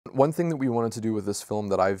One thing that we wanted to do with this film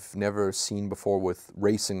that I've never seen before with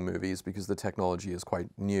racing movies, because the technology is quite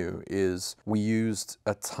new, is we used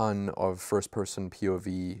a ton of first-person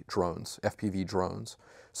POV drones, FPV drones.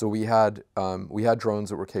 So we had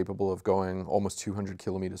drones that were capable of going almost 200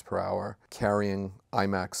 kilometers per hour, carrying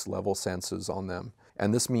IMAX level sensors on them.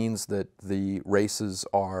 And this means that the races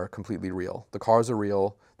are completely real. The cars are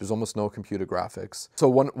real. There's almost no computer graphics. So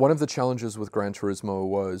one of the challenges with Gran Turismo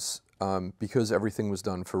was because everything was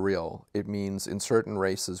done for real, it means in certain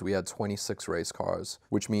races we had 26 race cars,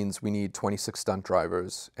 which means we need 26 stunt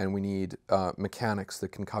drivers and we need mechanics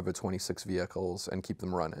that can cover 26 vehicles and keep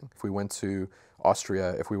them running. If we went to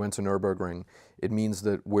Austria, if we went to Nürburgring, it means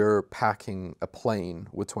that we're packing a plane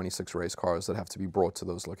with 26 race cars that have to be brought to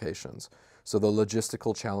those locations. So the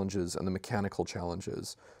logistical challenges and the mechanical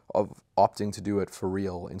challenges of opting to do it for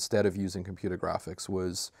real instead of using computer graphics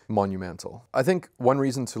was monumental. I think one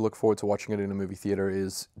reason to look forward to watching it in a movie theater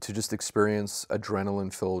is to just experience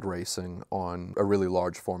adrenaline-filled racing on a really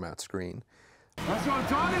large format screen. That's what I'm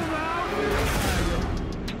talking about!